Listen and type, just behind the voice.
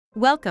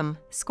Welcome,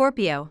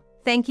 Scorpio.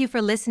 Thank you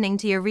for listening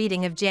to your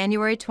reading of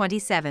January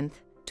 27th,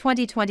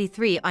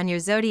 2023 on your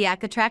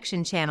Zodiac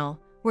Attraction channel,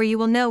 where you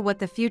will know what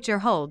the future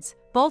holds,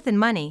 both in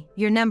money,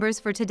 your numbers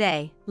for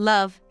today,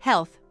 love,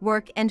 health,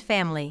 work and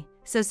family.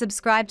 So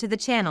subscribe to the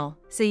channel,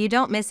 so you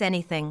don't miss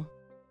anything.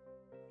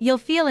 You'll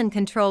feel in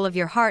control of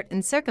your heart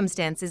and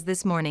circumstances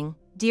this morning,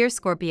 dear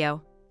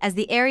Scorpio, as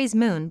the Aries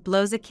moon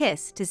blows a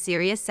kiss to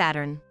Sirius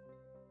Saturn.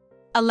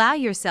 Allow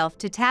yourself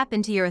to tap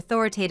into your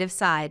authoritative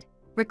side,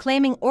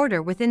 reclaiming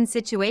order within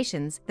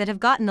situations that have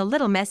gotten a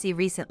little messy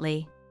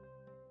recently.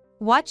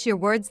 Watch your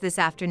words this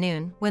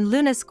afternoon when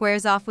Luna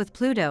squares off with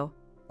Pluto,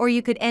 or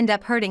you could end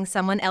up hurting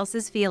someone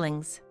else's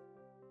feelings.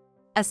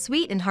 A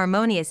sweet and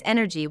harmonious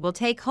energy will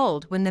take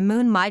hold when the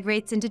moon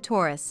migrates into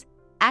Taurus,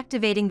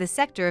 activating the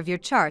sector of your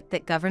chart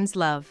that governs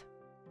love.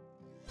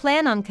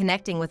 Plan on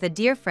connecting with a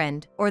dear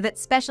friend or that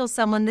special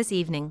someone this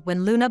evening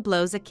when Luna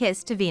blows a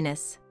kiss to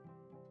Venus.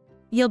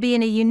 You'll be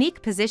in a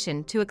unique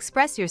position to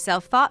express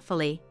yourself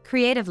thoughtfully,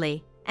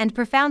 creatively, and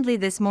profoundly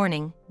this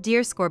morning,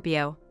 dear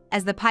Scorpio,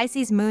 as the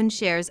Pisces moon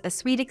shares a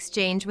sweet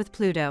exchange with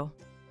Pluto.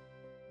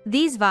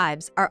 These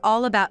vibes are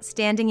all about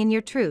standing in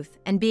your truth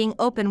and being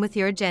open with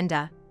your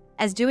agenda,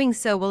 as doing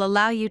so will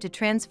allow you to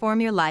transform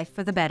your life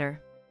for the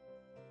better.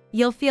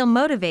 You'll feel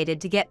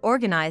motivated to get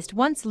organized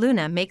once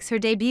Luna makes her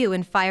debut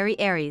in fiery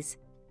Aries,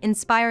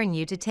 inspiring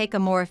you to take a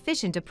more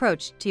efficient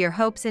approach to your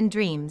hopes and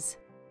dreams.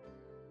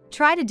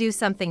 Try to do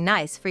something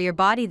nice for your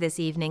body this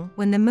evening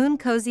when the moon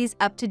cozies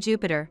up to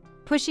Jupiter,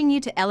 pushing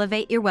you to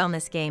elevate your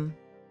wellness game.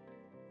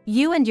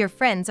 You and your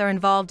friends are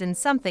involved in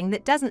something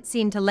that doesn't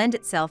seem to lend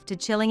itself to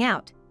chilling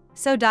out,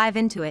 so dive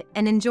into it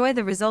and enjoy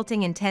the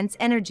resulting intense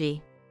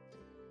energy.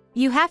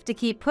 You have to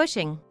keep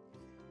pushing.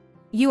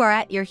 You are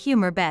at your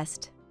humor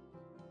best.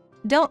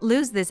 Don't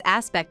lose this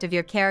aspect of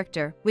your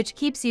character, which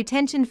keeps you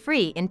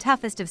tension-free in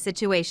toughest of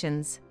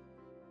situations.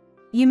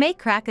 You may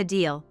crack a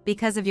deal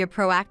because of your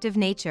proactive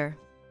nature.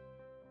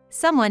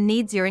 Someone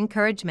needs your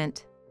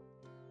encouragement.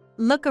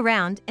 Look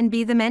around and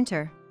be the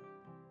mentor.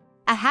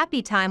 A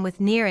happy time with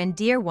near and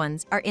dear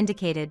ones are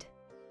indicated.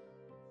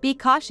 Be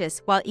cautious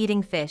while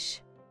eating fish.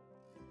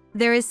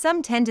 There is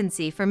some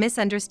tendency for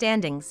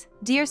misunderstandings,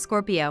 dear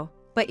Scorpio,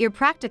 but you're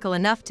practical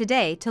enough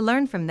today to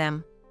learn from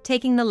them,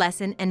 taking the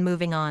lesson and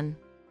moving on.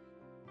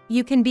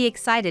 You can be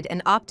excited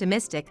and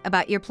optimistic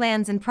about your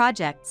plans and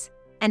projects,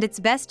 and it's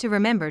best to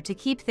remember to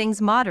keep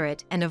things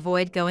moderate and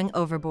avoid going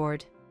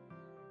overboard.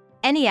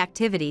 Any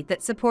activity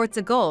that supports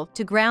a goal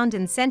to ground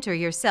and center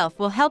yourself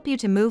will help you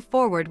to move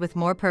forward with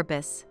more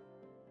purpose.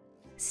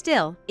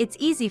 Still, it's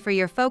easy for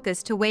your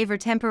focus to waver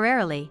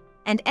temporarily,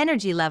 and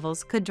energy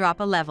levels could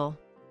drop a level.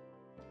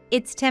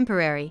 It's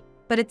temporary,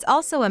 but it's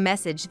also a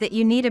message that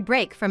you need a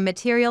break from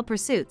material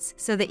pursuits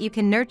so that you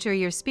can nurture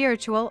your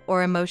spiritual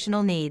or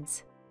emotional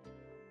needs.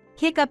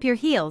 Kick up your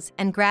heels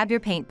and grab your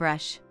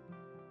paintbrush.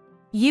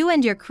 You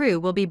and your crew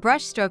will be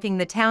brushstroking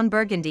the town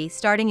Burgundy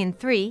starting in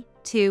 3,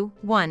 2,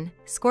 1,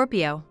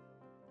 Scorpio.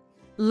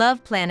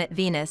 Love planet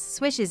Venus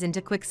swishes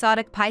into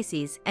Quixotic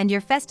Pisces and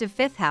your festive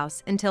 5th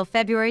house until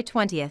February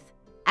 20th,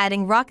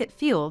 adding rocket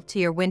fuel to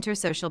your winter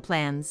social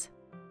plans.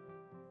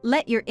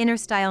 Let your inner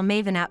style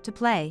maven out to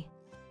play.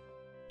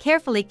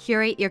 Carefully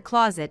curate your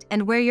closet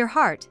and wear your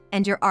heart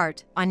and your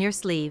art on your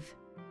sleeve.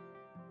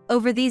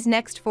 Over these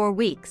next 4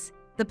 weeks,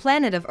 the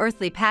planet of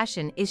earthly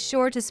passion is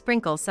sure to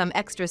sprinkle some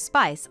extra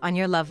spice on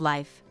your love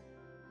life.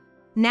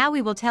 Now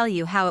we will tell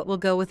you how it will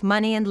go with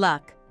money and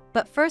luck,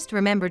 but first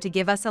remember to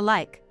give us a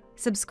like,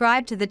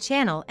 subscribe to the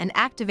channel and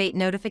activate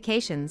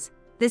notifications.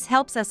 This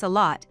helps us a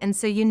lot and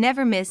so you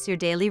never miss your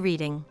daily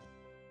reading.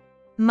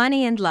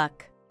 Money and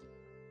luck.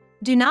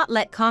 Do not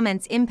let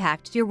comments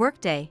impact your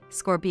workday,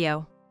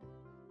 Scorpio.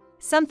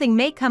 Something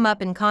may come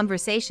up in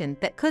conversation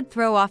that could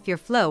throw off your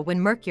flow when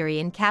Mercury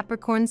in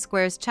Capricorn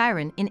squares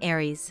Chiron in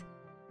Aries.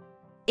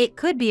 It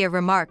could be a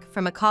remark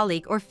from a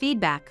colleague or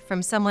feedback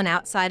from someone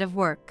outside of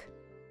work.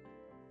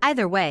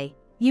 Either way,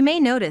 you may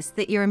notice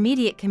that your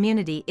immediate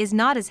community is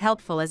not as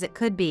helpful as it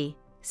could be,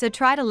 so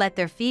try to let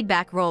their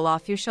feedback roll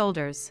off your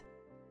shoulders.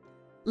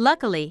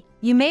 Luckily,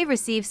 you may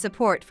receive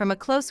support from a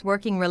close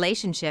working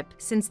relationship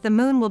since the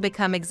moon will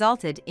become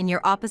exalted in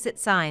your opposite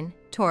sign,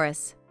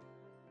 Taurus.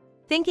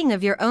 Thinking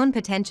of your own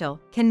potential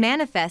can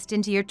manifest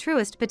into your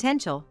truest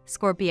potential,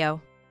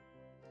 Scorpio.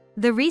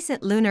 The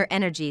recent lunar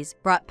energies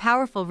brought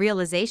powerful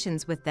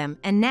realizations with them,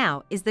 and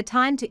now is the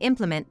time to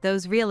implement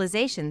those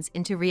realizations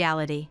into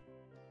reality.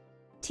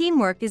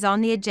 Teamwork is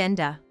on the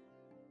agenda.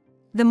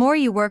 The more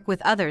you work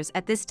with others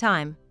at this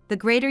time, the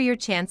greater your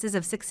chances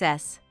of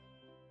success.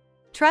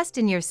 Trust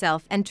in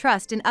yourself and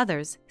trust in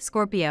others,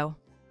 Scorpio.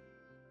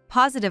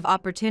 Positive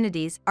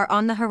opportunities are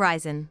on the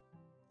horizon.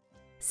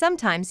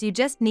 Sometimes you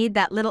just need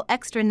that little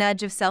extra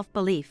nudge of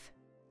self-belief.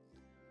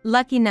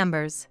 Lucky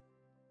numbers.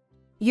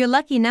 Your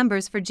lucky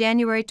numbers for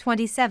January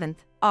 27th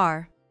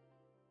are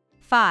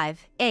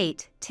 5,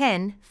 8,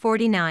 10,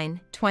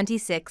 49,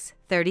 26,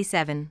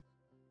 37.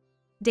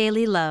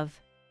 Daily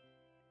love.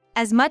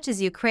 As much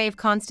as you crave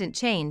constant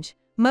change,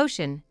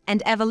 motion,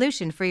 and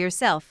evolution for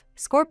yourself,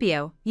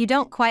 Scorpio, you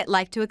don't quite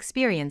like to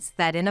experience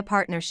that in a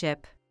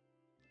partnership.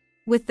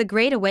 With the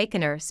Great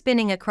Awakener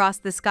spinning across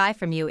the sky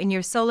from you in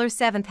your solar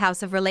 7th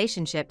house of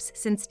relationships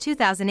since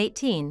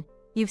 2018,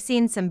 you've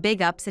seen some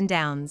big ups and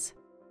downs.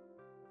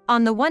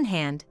 On the one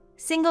hand,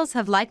 singles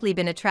have likely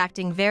been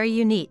attracting very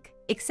unique,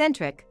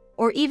 eccentric,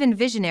 or even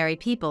visionary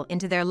people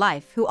into their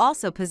life who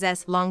also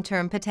possess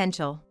long-term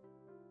potential.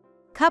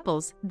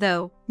 Couples,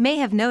 though, may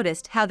have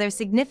noticed how their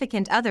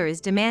significant other is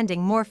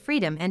demanding more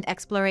freedom and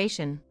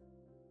exploration.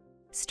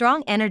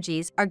 Strong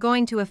energies are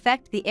going to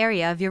affect the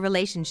area of your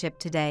relationship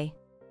today.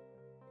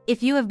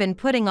 If you have been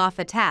putting off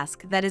a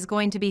task that is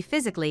going to be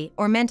physically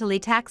or mentally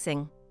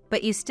taxing,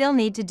 but you still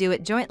need to do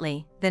it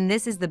jointly, then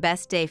this is the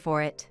best day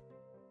for it.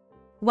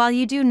 While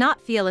you do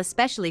not feel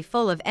especially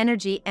full of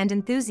energy and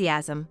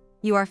enthusiasm,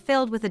 you are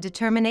filled with a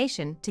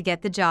determination to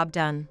get the job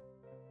done.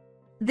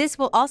 This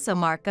will also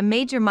mark a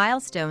major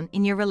milestone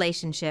in your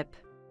relationship.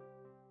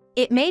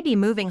 It may be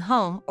moving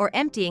home or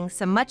emptying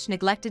some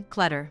much-neglected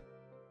clutter.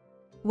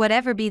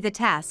 Whatever be the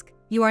task,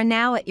 you are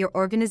now at your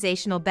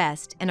organizational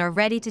best and are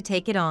ready to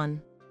take it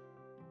on.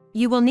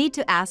 You will need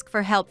to ask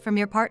for help from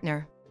your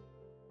partner.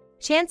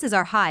 Chances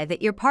are high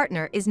that your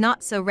partner is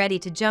not so ready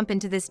to jump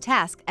into this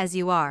task as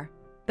you are,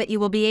 but you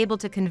will be able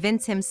to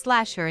convince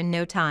him/her in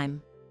no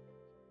time.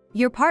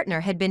 Your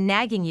partner had been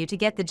nagging you to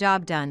get the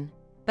job done,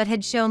 but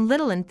had shown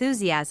little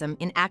enthusiasm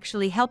in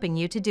actually helping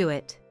you to do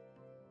it.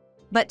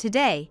 But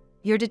today,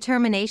 your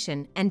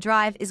determination and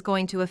drive is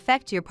going to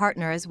affect your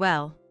partner as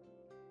well.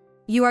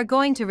 You are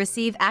going to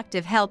receive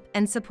active help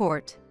and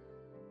support.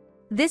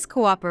 This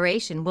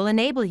cooperation will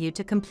enable you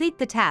to complete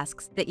the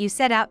tasks that you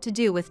set out to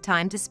do with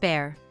time to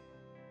spare.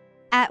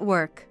 At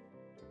work,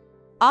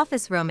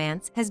 office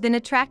romance has been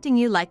attracting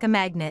you like a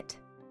magnet.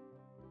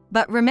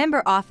 But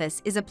remember,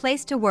 office is a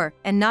place to work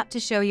and not to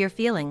show your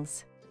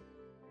feelings.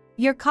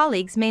 Your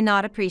colleagues may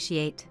not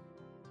appreciate.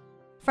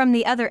 From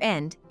the other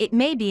end, it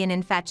may be an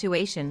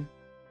infatuation.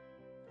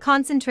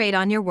 Concentrate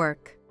on your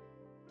work.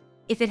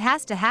 If it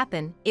has to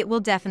happen, it will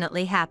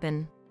definitely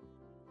happen.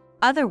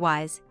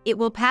 Otherwise, it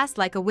will pass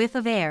like a whiff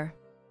of air.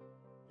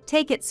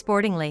 Take it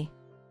sportingly.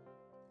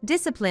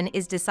 Discipline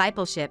is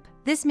discipleship.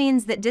 This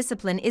means that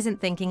discipline isn't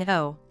thinking,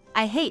 "Oh,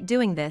 I hate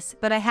doing this,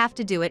 but I have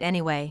to do it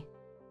anyway."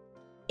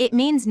 It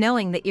means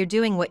knowing that you're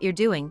doing what you're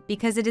doing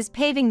because it is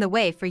paving the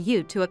way for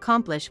you to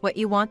accomplish what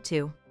you want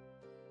to.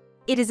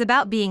 It is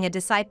about being a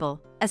disciple,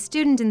 a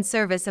student in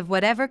service of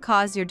whatever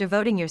cause you're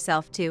devoting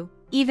yourself to,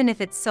 even if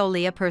it's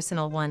solely a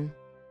personal one.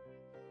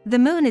 The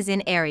moon is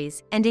in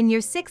Aries and in your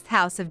 6th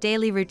house of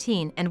daily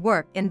routine and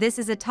work, and this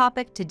is a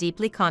topic to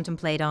deeply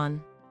contemplate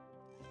on.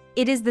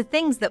 It is the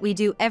things that we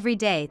do every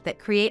day that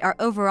create our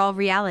overall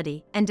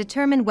reality and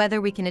determine whether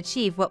we can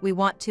achieve what we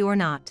want to or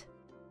not.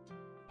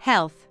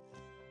 Health.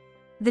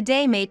 The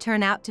day may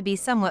turn out to be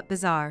somewhat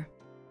bizarre.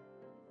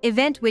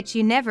 Event which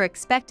you never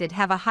expected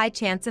have a high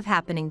chance of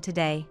happening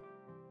today.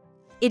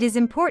 It is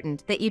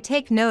important that you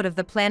take note of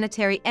the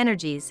planetary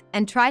energies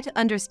and try to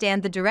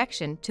understand the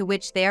direction to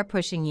which they are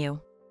pushing you.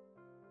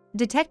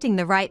 Detecting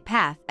the right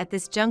path at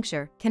this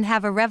juncture can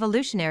have a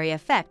revolutionary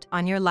effect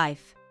on your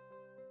life.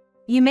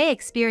 You may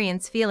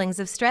experience feelings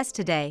of stress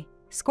today,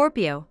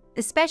 Scorpio,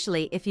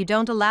 especially if you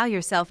don't allow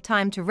yourself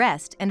time to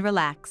rest and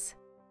relax.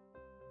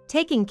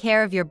 Taking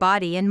care of your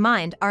body and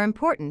mind are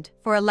important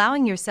for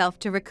allowing yourself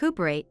to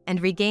recuperate and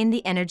regain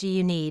the energy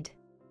you need.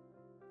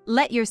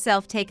 Let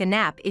yourself take a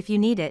nap if you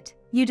need it,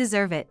 you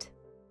deserve it.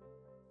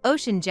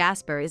 Ocean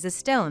jasper is a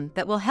stone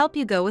that will help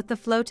you go with the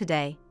flow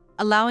today,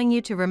 allowing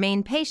you to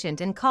remain patient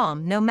and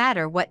calm no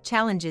matter what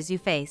challenges you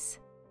face.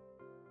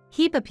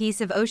 Keep a piece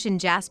of ocean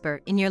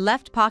jasper in your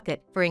left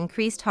pocket for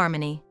increased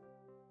harmony.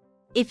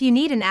 If you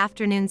need an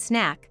afternoon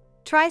snack,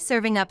 try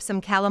serving up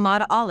some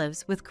Kalamata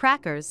olives with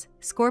crackers,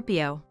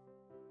 Scorpio.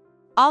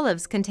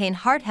 Olives contain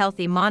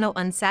heart-healthy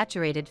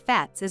monounsaturated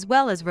fats as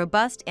well as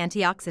robust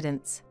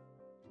antioxidants.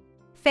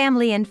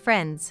 Family and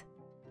friends.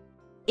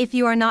 If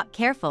you are not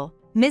careful,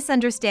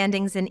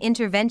 misunderstandings and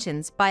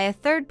interventions by a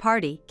third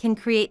party can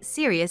create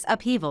serious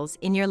upheavals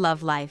in your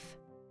love life.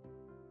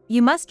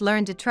 You must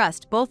learn to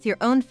trust both your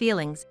own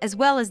feelings as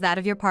well as that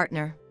of your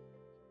partner.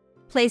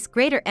 Place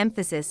greater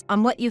emphasis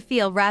on what you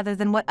feel rather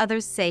than what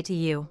others say to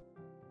you.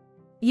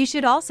 You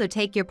should also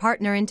take your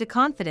partner into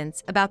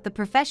confidence about the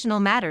professional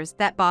matters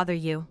that bother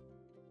you.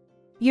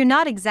 You're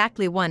not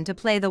exactly one to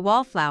play the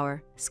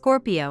wallflower,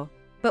 Scorpio,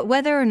 but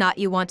whether or not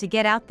you want to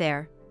get out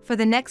there, for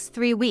the next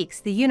 3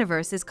 weeks the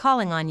universe is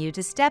calling on you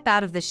to step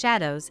out of the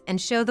shadows and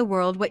show the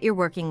world what you're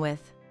working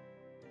with.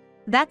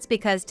 That's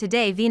because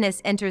today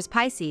Venus enters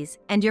Pisces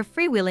and you're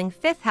freewheeling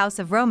 5th house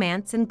of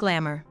romance and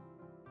glamour.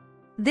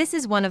 This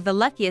is one of the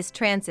luckiest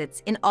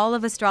transits in all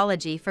of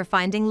astrology for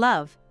finding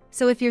love.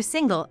 So if you're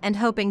single and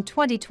hoping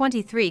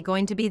 2023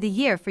 going to be the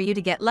year for you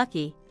to get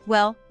lucky,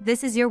 well,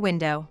 this is your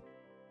window.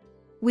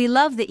 We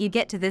love that you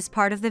get to this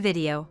part of the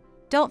video.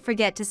 Don't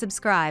forget to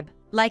subscribe,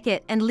 like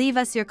it, and leave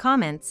us your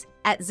comments.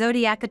 At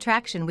Zodiac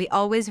Attraction we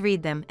always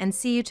read them, and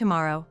see you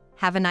tomorrow.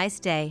 Have a nice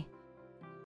day.